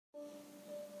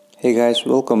Hey guys,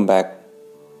 welcome back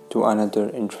to another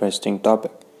interesting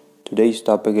topic. Today's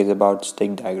topic is about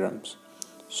stick diagrams.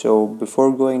 So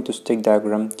before going to stick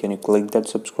diagram, can you click that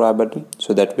subscribe button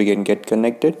so that we can get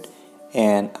connected,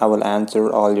 and I will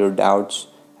answer all your doubts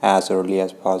as early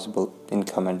as possible in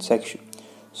comment section.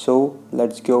 So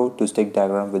let's go to stick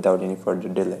diagram without any further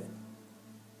delay.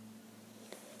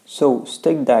 So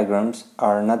stick diagrams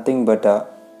are nothing but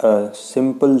a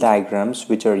simple diagrams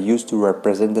which are used to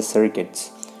represent the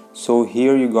circuits. So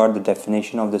here you got the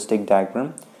definition of the stick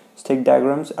diagram. Stick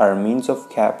diagrams are a means of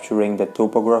capturing the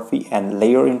topography and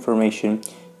layer information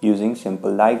using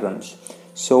simple diagrams.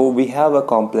 So we have a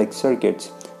complex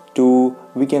circuits.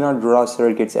 We cannot draw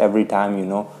circuits every time,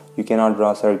 you cannot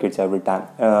draw circuits every time.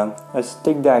 A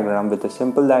stick diagram with a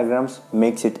simple diagrams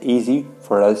makes it easy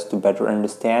for us to better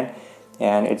understand,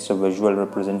 and it's a visual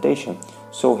representation.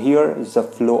 So here is the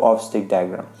flow of stick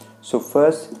diagram. So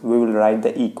first we will write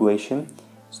the equation.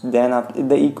 Then after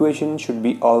the equation should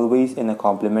be always in a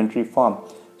complementary form.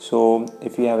 So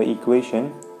if you have an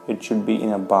equation, it should be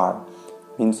in a bar,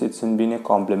 means it's in a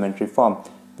complementary form,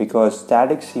 because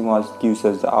static Cmos gives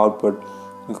us the output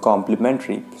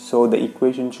complementary, so the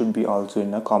equation should be also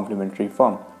in a complementary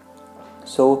form.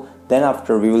 So then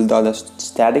after we will draw the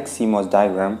static Cmos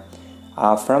diagram.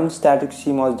 From static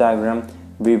Cmos diagram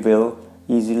we will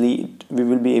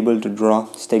be able to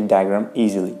draw stick diagram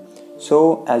easily.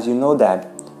 So as you know that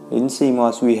in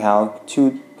Cmos we have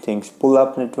two things: pull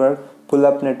up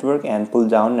network and pull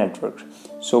down network.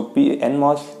 So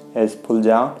NMOS is pull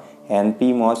down and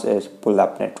PMOS is pull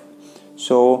up network.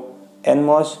 So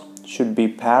NMOS should be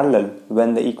parallel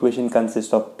when the equation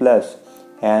consists of plus,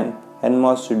 and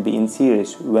NMOS should be in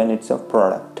series when it's a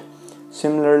product.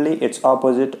 Similarly, it's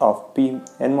opposite of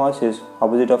NMOS is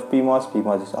opposite of PMOS,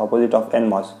 PMOS is opposite of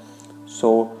NMOS.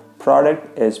 So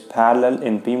product is parallel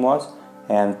in PMOS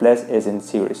and plus is in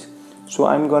series. So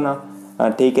I'm gonna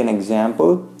take an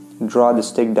example, draw the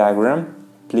stick diagram.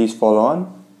 Please follow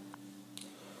on.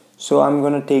 So I'm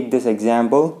gonna take this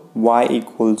example, y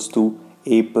equals to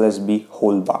a plus b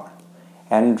whole bar,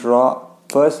 and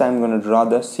first I'm gonna draw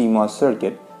the Cmos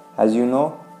circuit. As you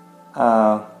know,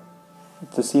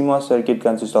 the Cmos circuit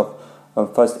consists of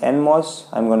first NMOS.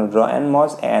 I'm going to draw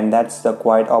NMOS, and that's the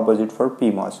quite opposite for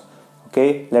PMOS.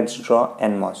 Okay, let's draw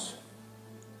NMOS.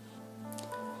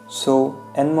 So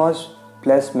NMOS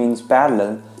plus means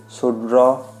parallel, so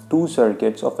draw two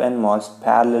circuits of NMOS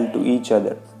parallel to each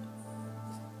other.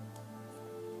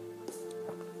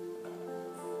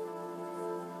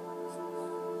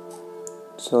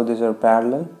 So these are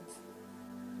parallel.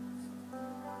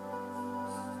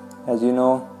 As you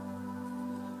know,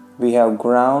 we have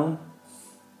ground,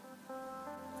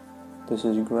 this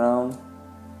is ground,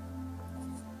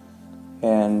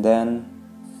 and then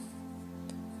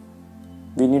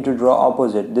we need to draw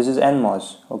opposite. This is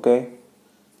NMOS, okay,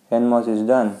 NMOS is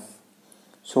done.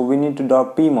 So we need to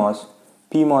draw PMOS.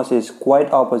 PMOS is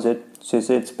quite opposite, since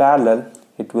it's parallel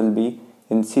it will be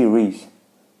in series.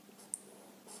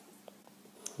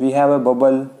 We have a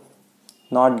bubble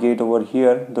NOT gate over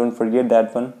here, don't forget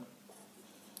that one.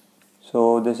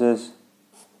 So this is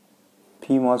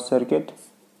PMOS circuit,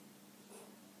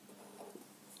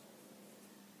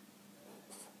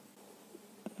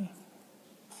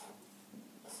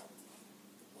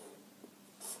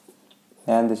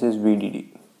 and this is VDD.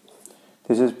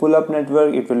 This is pull up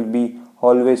network, it will be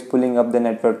always pulling up the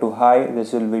network to high,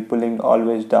 this will be pulling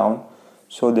always down.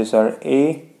 So these are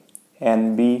A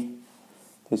and B,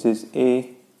 this is A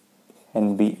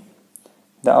and B.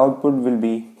 The output will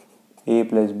be A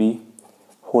plus B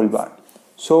whole bar.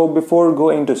 So before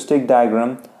going to stick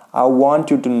diagram, I want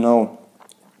you to know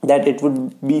that it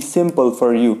would be simple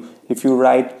for you if you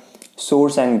write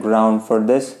source and ground for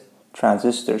this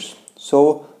transistors.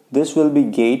 So this will be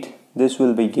gate, this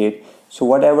will be gate. So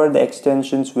whatever the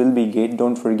extensions will be gate,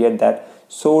 don't forget that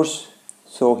source.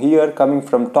 So here coming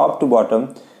from top to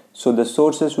bottom, so the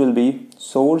sources will be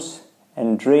source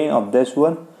and drain of this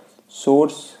one,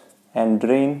 source and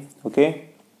drain, okay.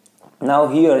 Now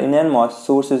here in NMOS,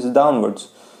 source is downwards,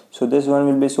 so this one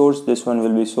will be source, this one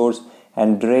will be source,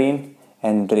 and drain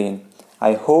and drain.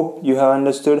 I hope you have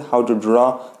understood how to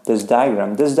draw this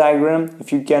diagram. This diagram,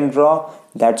 if you can draw,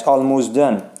 that's almost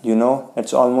done,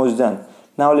 it's almost done.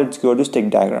 Now let's go to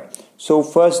stick diagram. So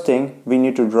first thing, we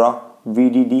need to draw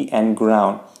VDD and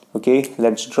ground. Okay,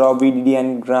 let's draw VDD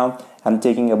and ground. I'm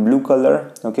taking a blue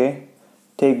color, okay,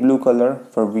 take blue color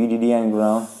for VDD and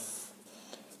ground.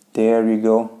 There we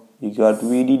go. You got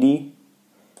VDD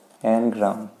and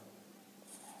ground.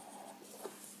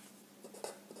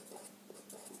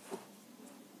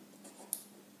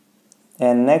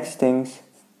 And next things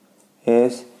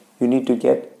is you need to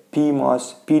get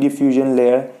PMOS, P diffusion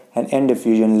layer and N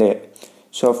diffusion layer.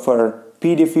 So for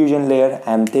P diffusion layer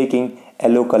I am taking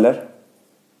yellow color.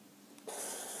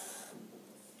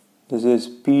 This is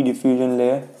P diffusion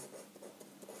layer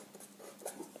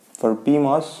for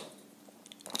PMOS,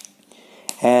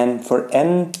 and for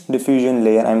N diffusion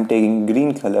layer I am taking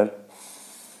green color.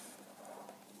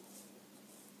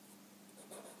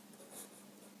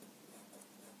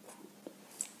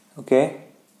 Okay,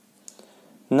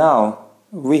 now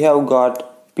we have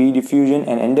got P diffusion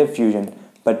and N diffusion,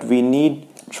 but we need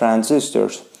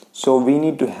transistors, so we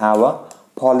need to have a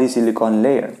polysilicon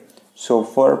layer. So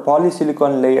for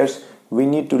polysilicon layers we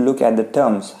need to look at the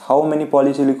terms, how many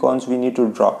polysilicons we need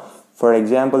to draw. For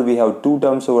example, we have two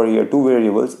terms over here, two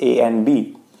variables A and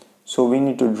B, so we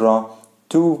need to draw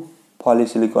two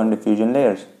polysilicon diffusion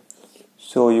layers.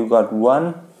 So you got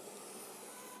one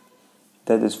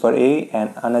that is for A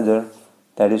and another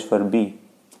that is for B.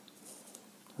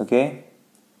 Okay,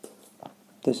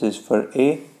 this is for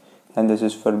A and this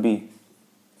is for B.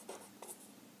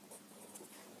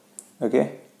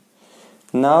 Okay,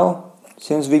 now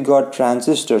since we got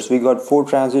transistors, we got 4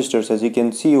 transistors, as you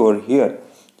can see over here.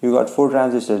 You got 4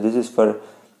 transistors. This is for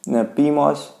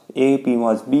PMOS A,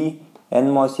 PMOS B,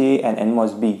 NMOS A and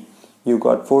NMOS B. You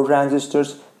got 4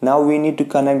 transistors. Now we need to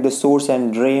connect the source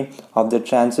and drain of the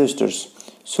transistors.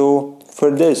 So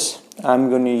for this I'm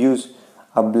going to use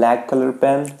a black color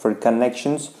pen for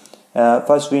connections.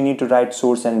 First we need to write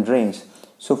source and drains.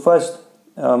 So first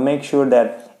make sure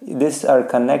that these are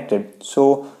connected.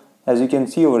 So as you can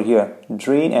see over here,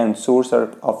 drain and source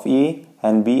of A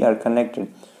and B are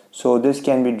connected. So this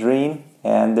can be drain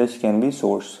and this can be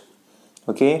source.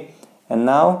 Okay, and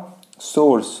now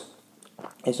source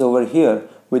is over here,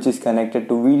 which is connected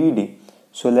to VDD.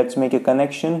 So let's make a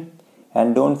connection,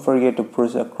 and don't forget to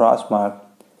put a cross mark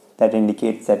that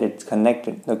indicates that it's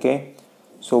connected. Okay,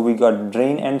 so we got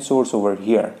drain and source over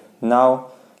here. Now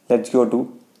let's go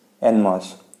to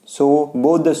NMOS. So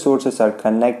both the sources are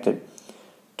connected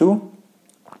to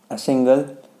a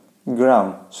single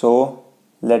ground. So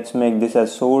let's make this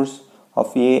as source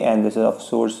of A and this is of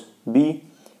source B.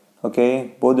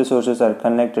 Okay, both the sources are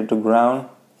connected to ground.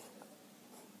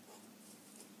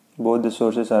 Both the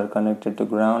sources are connected to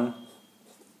ground.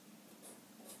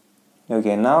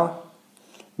 Okay, now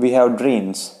we have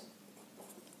drains.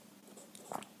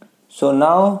 So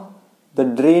now the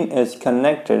drain is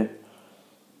connected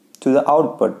to the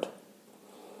output.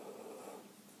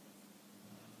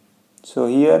 So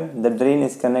here the drain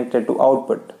is connected to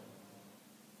output.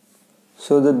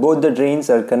 So both the drains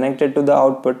are connected to the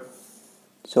output.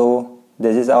 So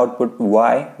this is output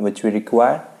Y, which we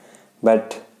require.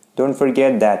 But don't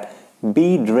forget that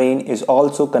B drain is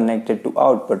also connected to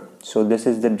output. So this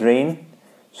is the drain.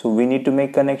 So we need to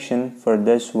make connection for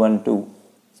this one too.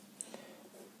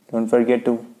 Don't forget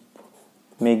to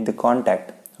make the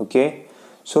contact. Okay.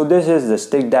 So this is the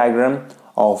stick diagram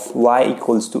of Y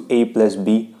equals to A plus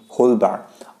B whole bar.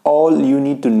 All you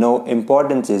need to know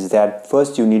importance is that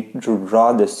first you need to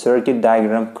draw the circuit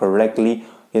diagram correctly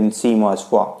in CMOS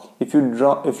form. If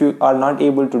you are not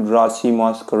able to draw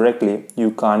CMOS correctly,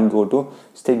 you can't go to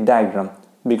stick diagram.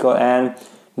 And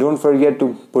don't forget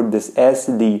to put this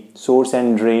SD, source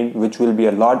and drain, which will be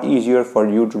a lot easier for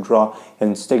you to draw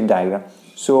in stick diagram.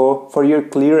 So for your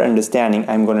clear understanding,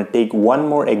 I'm going to take one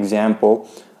more example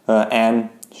and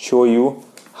show you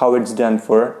how it's done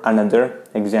for another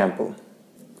example.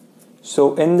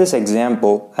 So in this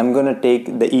example, I'm going to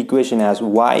take the equation as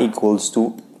Y equals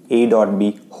to A dot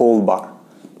B whole bar.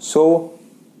 So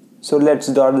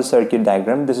let's draw the circuit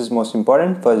diagram. This is most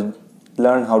important. First,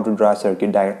 learn how to draw a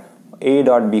circuit diagram. A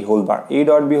dot B whole bar. A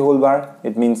dot B whole bar,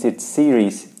 it means it's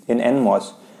series in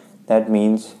NMOS. That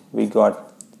means we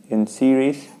got in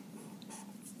series.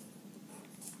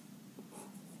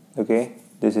 Okay,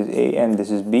 this is A and this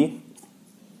is B.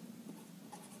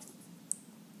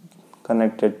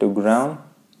 Connected to ground.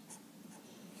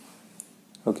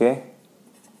 Okay,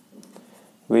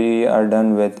 we are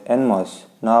done with NMOS.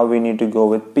 Now we need to go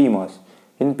with PMOS.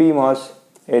 In PMOS,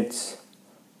 it's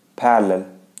parallel.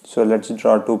 So let's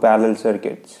draw two parallel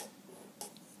circuits.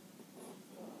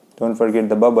 Don't forget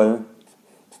the bubble.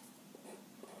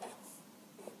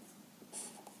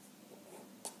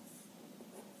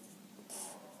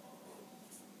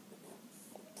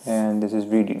 And this is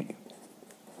VDD.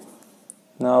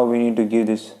 Now we need to give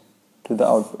this to the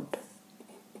output.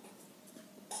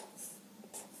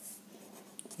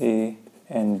 A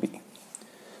and B.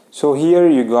 So here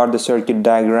you got the circuit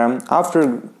diagram.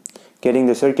 After getting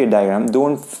the circuit diagram,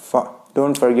 don't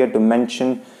forget to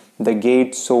mention the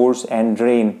gate, source and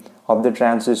drain of the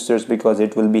transistors because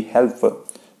it will be helpful.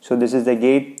 So this is the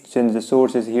gate. Since the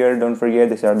source is here, don't forget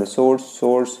these are the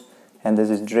source, and this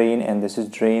is drain, and this is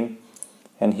drain.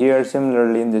 And here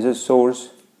similarly, this is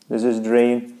source, this is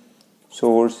drain,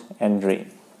 source, and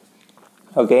drain.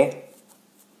 Okay.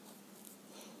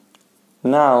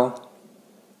 Now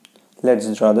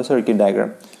let's draw the circuit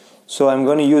diagram. So I'm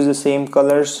going to use the same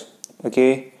colors.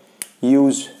 Okay,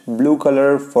 use blue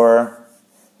color for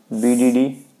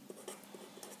VDD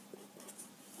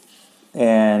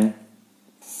and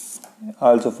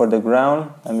also for the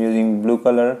ground I'm using blue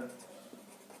color,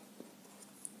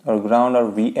 or ground,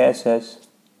 or VSS.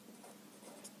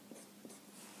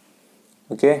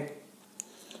 Okay,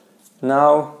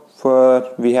 now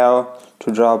we have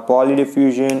to draw poly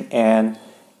diffusion and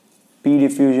P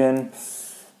diffusion,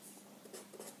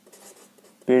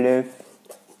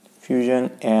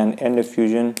 and N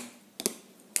diffusion.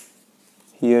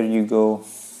 Here you go,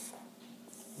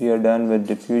 we are done with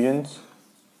diffusions.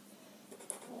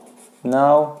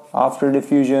 Now after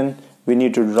diffusion we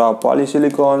need to draw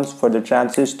polysilicons for the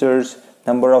transistors,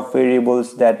 number of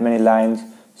variables, that many lines.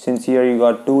 Since here you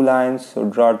got 2 lines, so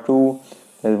draw 2.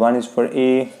 One is for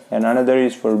A and another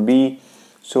is for B,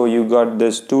 so you got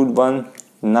this 2 one.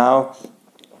 Now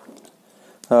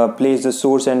place the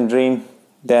source and drain,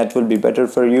 that will be better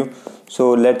for you.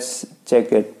 So let's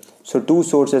check it. So 2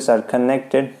 sources are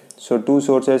connected, so 2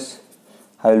 sources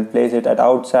I will place it at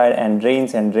outside, and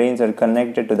drains are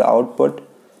connected to the output,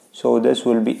 so this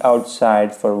will be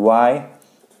outside for Y.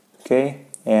 Okay,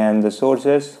 and the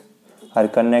sources are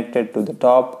connected to the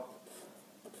top,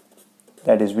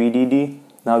 that is VDD.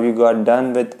 Now we got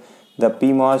done with the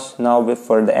PMOS. Now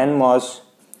for the NMOS,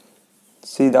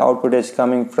 see the output is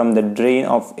coming from the drain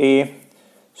of A,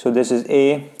 so this is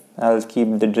A. I'll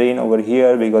keep the drain over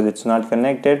here because it's not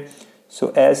connected. So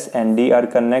S and D are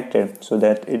connected, so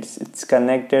that it's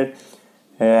connected,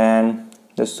 and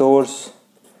the source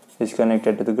is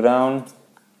connected to the ground,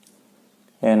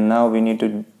 and now we need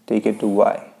to take it to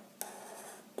Y.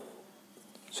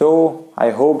 So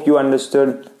I hope you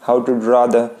understood how to draw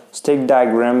the stick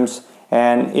diagrams,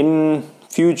 and in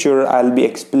future I'll be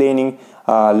explaining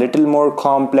little more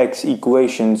complex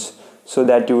equations so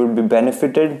that you will be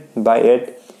benefited by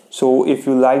it. So if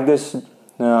you like this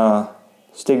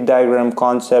stick diagram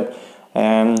concept,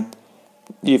 and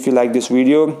if you like this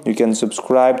video, you can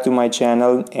subscribe to my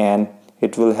channel, and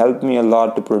it will help me a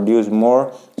lot to produce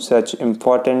more such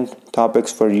important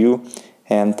topics for you.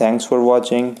 And thanks for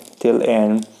watching till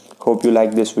end. Hope you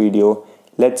like this video.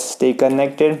 Let's stay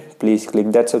connected. Please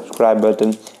click that subscribe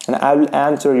button, and I will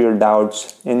answer your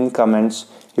doubts in comments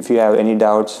if you have any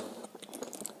doubts,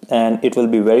 and it will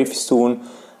be very soon.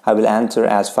 I will answer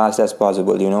as fast as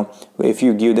possible. If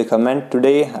you give the comment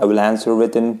today, I will answer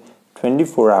within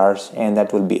 24 hours, and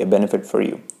that will be a benefit for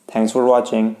you. Thanks for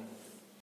watching.